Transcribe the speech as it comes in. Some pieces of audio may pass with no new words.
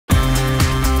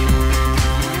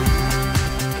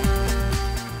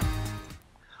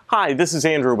Hi, this is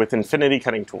Andrew with Infinity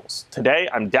Cutting Tools. Today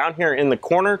I'm down here in the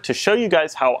corner to show you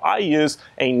guys how I use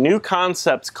a new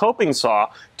concepts coping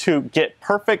saw to get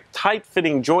perfect tight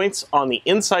fitting joints on the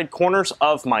inside corners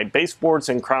of my baseboards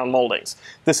and crown moldings.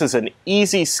 This is an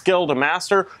easy skill to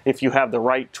master if you have the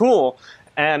right tool,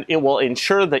 and it will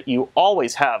ensure that you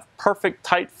always have perfect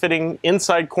tight fitting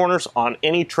inside corners on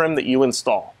any trim that you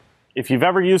install. If you've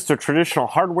ever used a traditional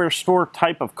hardware store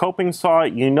type of coping saw,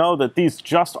 you know that these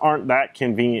just aren't that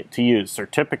convenient to use. They're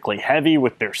typically heavy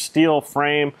with their steel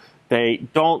frame. They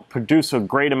don't produce a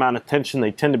great amount of tension.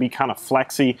 They tend to be kind of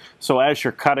flexy. So as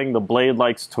you're cutting, the blade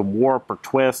likes to warp or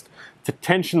twist. To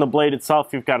tension the blade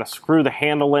itself, you've got to screw the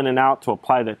handle in and out to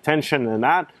apply the tension, and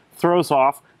that throws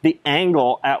off the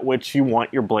angle at which you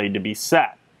want your blade to be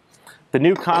set. The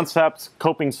new Concepts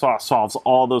coping saw solves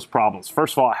all those problems.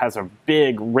 First of all, it has a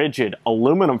big, rigid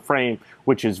aluminum frame,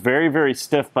 which is very, very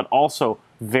stiff, but also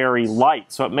very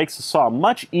light. So it makes the saw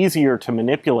much easier to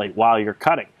manipulate while you're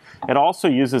cutting. It also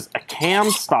uses a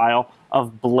cam style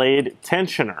of blade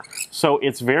tensioner. So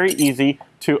it's very easy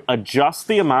to adjust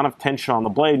the amount of tension on the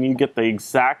blade, and you get the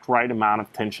exact right amount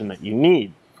of tension that you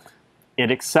need. It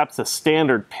accepts a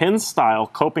standard pin style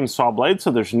coping saw blade,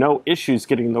 so there's no issues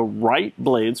getting the right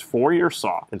blades for your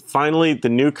saw. And finally, the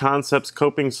new Concepts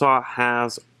coping saw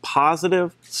has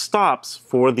positive stops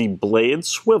for the blade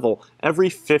swivel every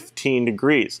 15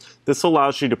 degrees. This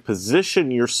allows you to position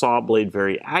your saw blade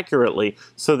very accurately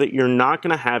so that you're not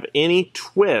going to have any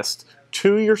twist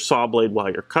to your saw blade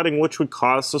while you're cutting, which would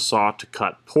cause the saw to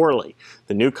cut poorly.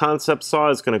 The new Concept saw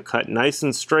is going to cut nice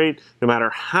and straight no matter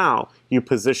how you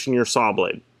position your saw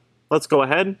blade. Let's go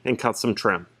ahead and cut some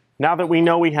trim. Now that we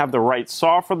know we have the right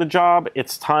saw for the job,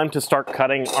 it's time to start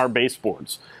cutting our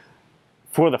baseboards.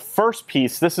 For the first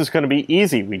piece, this is going to be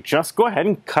easy. We just go ahead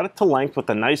and cut it to length with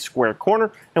a nice square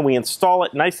corner, and we install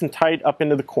it nice and tight up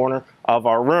into the corner of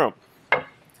our room.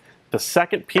 The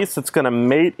second piece that's going to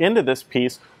mate into this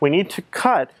piece, we need to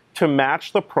cut to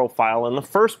match the profile in the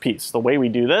first piece. The way we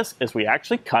do this is we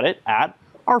actually cut it at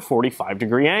our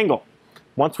 45-degree angle.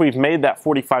 Once we've made that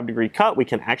 45-degree cut, we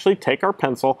can actually take our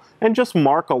pencil and just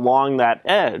mark along that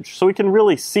edge so we can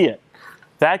really see it.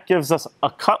 That gives us a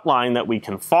cut line that we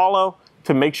can follow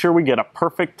to make sure we get a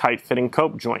perfect tight-fitting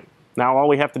cope joint. Now all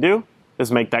we have to do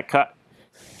is make that cut.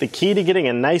 The key to getting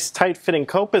a nice tight-fitting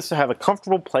cope is to have a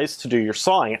comfortable place to do your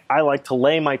sawing. I like to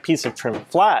lay my piece of trim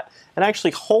flat and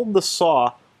actually hold the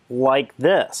saw like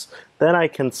this. Then I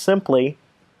can simply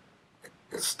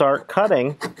start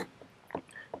cutting,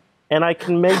 and I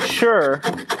can make sure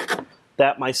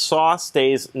that my saw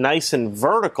stays nice and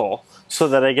vertical so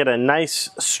that I get a nice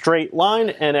straight line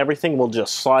and everything will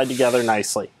just slide together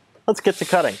nicely. Let's get to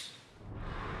cutting.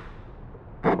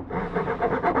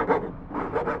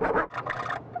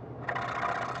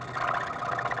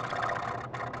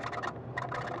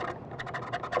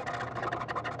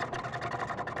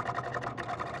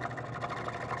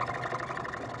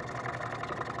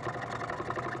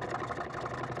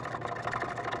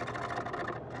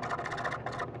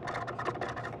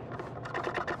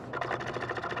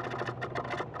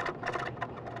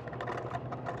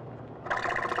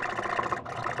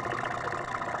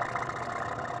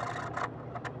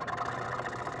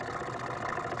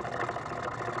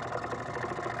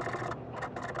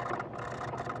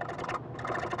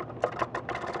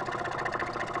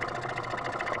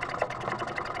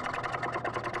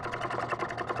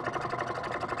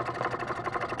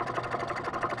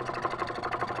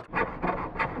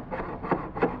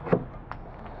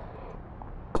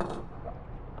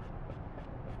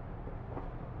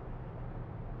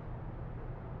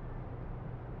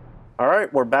 All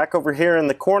right, we're back over here in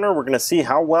the corner. We're going to see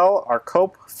how well our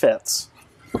cope fits.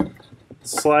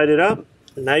 Slide it up,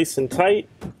 nice and tight.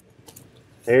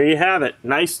 There you have it.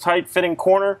 Nice tight fitting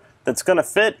corner that's going to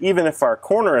fit even if our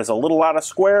corner is a little out of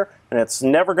square, and it's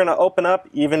never going to open up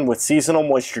even with seasonal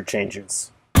moisture changes.